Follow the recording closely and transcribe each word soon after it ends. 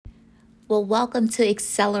Well, welcome to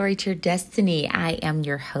Accelerate Your Destiny. I am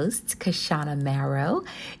your host, Kashana Marrow.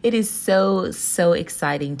 It is so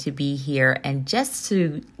exciting to be here and just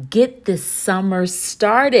to get this summer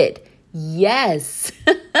started. Yes,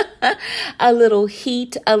 a little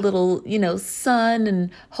heat, a little, sun,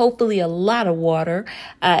 and hopefully a lot of water.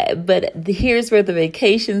 But here's where the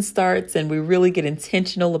vacation starts, and we really get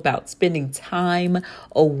intentional about spending time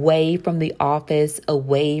away from the office,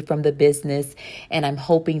 away from the business. And I'm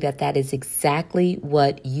hoping that that is exactly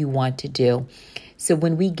what you want to do. So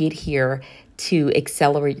when we get here to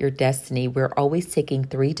Accelerate Your Destiny, we're always taking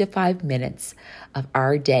 3 to 5 minutes of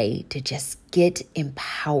our day to just get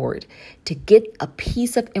empowered, to get a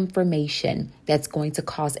piece of information that's going to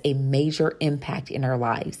cause a major impact in our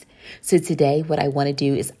lives. So today, what I want to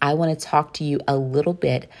do is I want to talk to you a little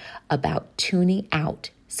bit about tuning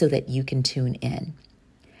out so that you can tune in.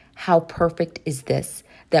 How perfect is this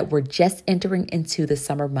that we're just entering into the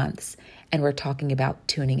summer months and we're talking about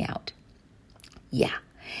tuning out? Yeah.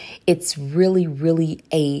 It's really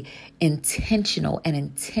an intentional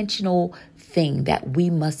thing that we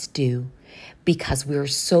must do because we're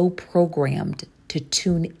so programmed to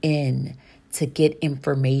tune in, to get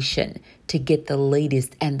information, to get the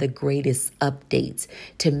latest and the greatest updates,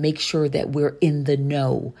 to make sure that we're in the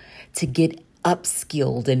know, to get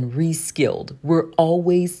upskilled and reskilled. We're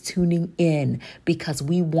always tuning in because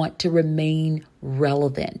we want to remain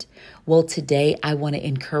relevant. Well, today I want to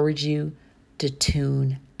encourage you to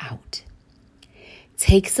tune out.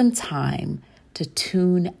 Take some time to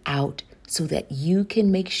tune out so that you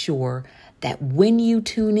can make sure that when you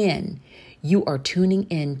tune in, you are tuning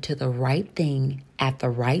in to the right thing at the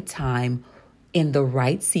right time, in the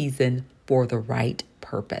right season, for the right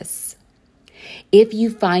purpose. If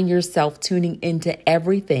you find yourself tuning into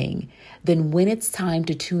everything, then when it's time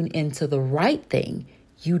to tune into the right thing,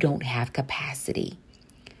 you don't have capacity.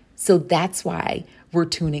 So that's why we're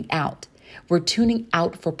tuning out. We're tuning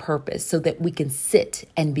out for purpose so that we can sit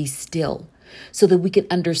and be still, so that we can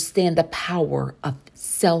understand the power of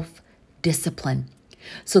self-discipline,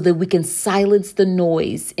 so that we can silence the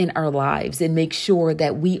noise in our lives and make sure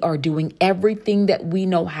that we are doing everything that we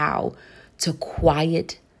know how to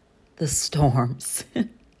quiet the storms,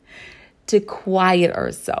 to quiet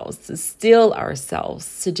ourselves, to still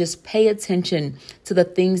ourselves, to just pay attention to the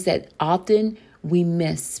things that often we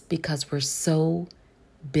miss because we're so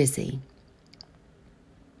busy.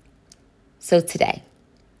 So today,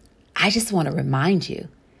 I just want to remind you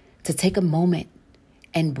to take a moment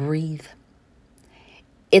and breathe.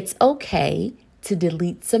 It's okay to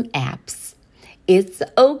delete some apps. It's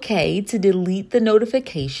okay to delete the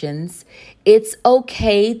notifications. It's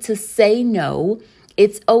okay to say no.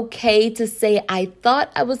 It's okay to say, I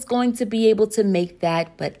thought I was going to be able to make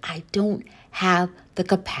that, but I don't have the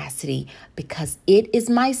capacity because it is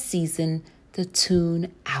my season to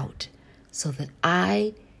tune out so that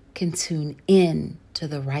I can tune in to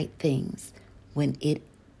the right things when it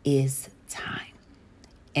is time.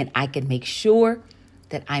 And I can make sure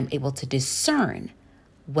that I'm able to discern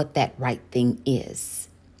what that right thing is.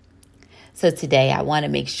 So today I want to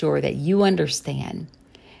make sure that you understand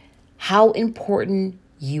how important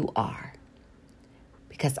you are.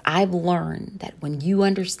 Because I've learned that when you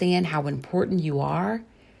understand how important you are,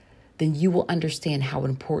 then you will understand how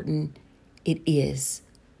important it is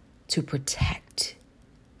to protect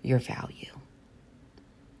your value.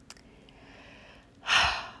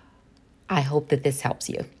 I hope that this helps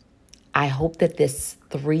you. I hope that this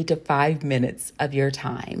 3 to 5 minutes of your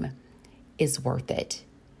time is worth it.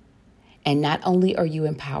 And not only are you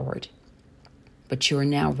empowered, but you're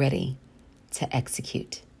now ready to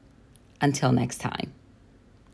execute. Until next time.